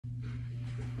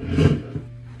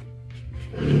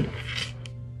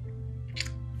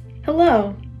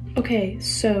Hello. Okay,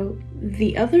 so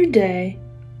the other day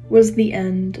was the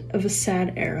end of a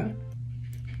sad era.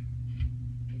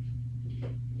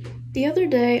 The other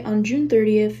day, on June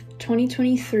 30th,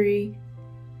 2023,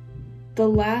 the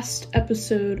last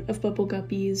episode of Bubble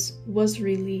Guppies was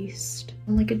released.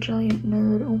 I'm like a giant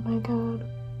nerd, oh my god.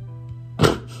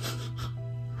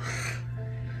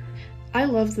 I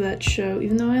loved that show,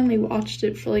 even though I only watched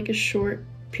it for like a short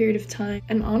period of time.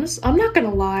 And I'm not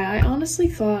gonna lie, I honestly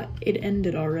thought it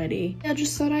ended already. I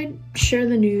just thought I'd share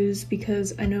the news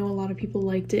because I know a lot of people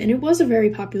liked it, and it was a very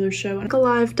popular show.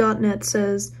 Alive.net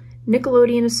says,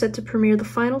 Nickelodeon is set to premiere the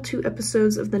final 2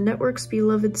 episodes of the network's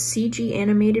beloved CG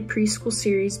animated preschool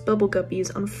series Bubble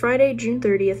Guppies on Friday, June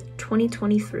 30th,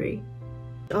 2023.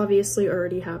 It obviously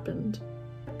already happened.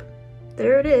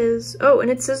 There it is. Oh,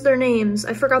 and it says their names.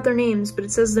 I forgot their names, but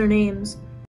it says their names.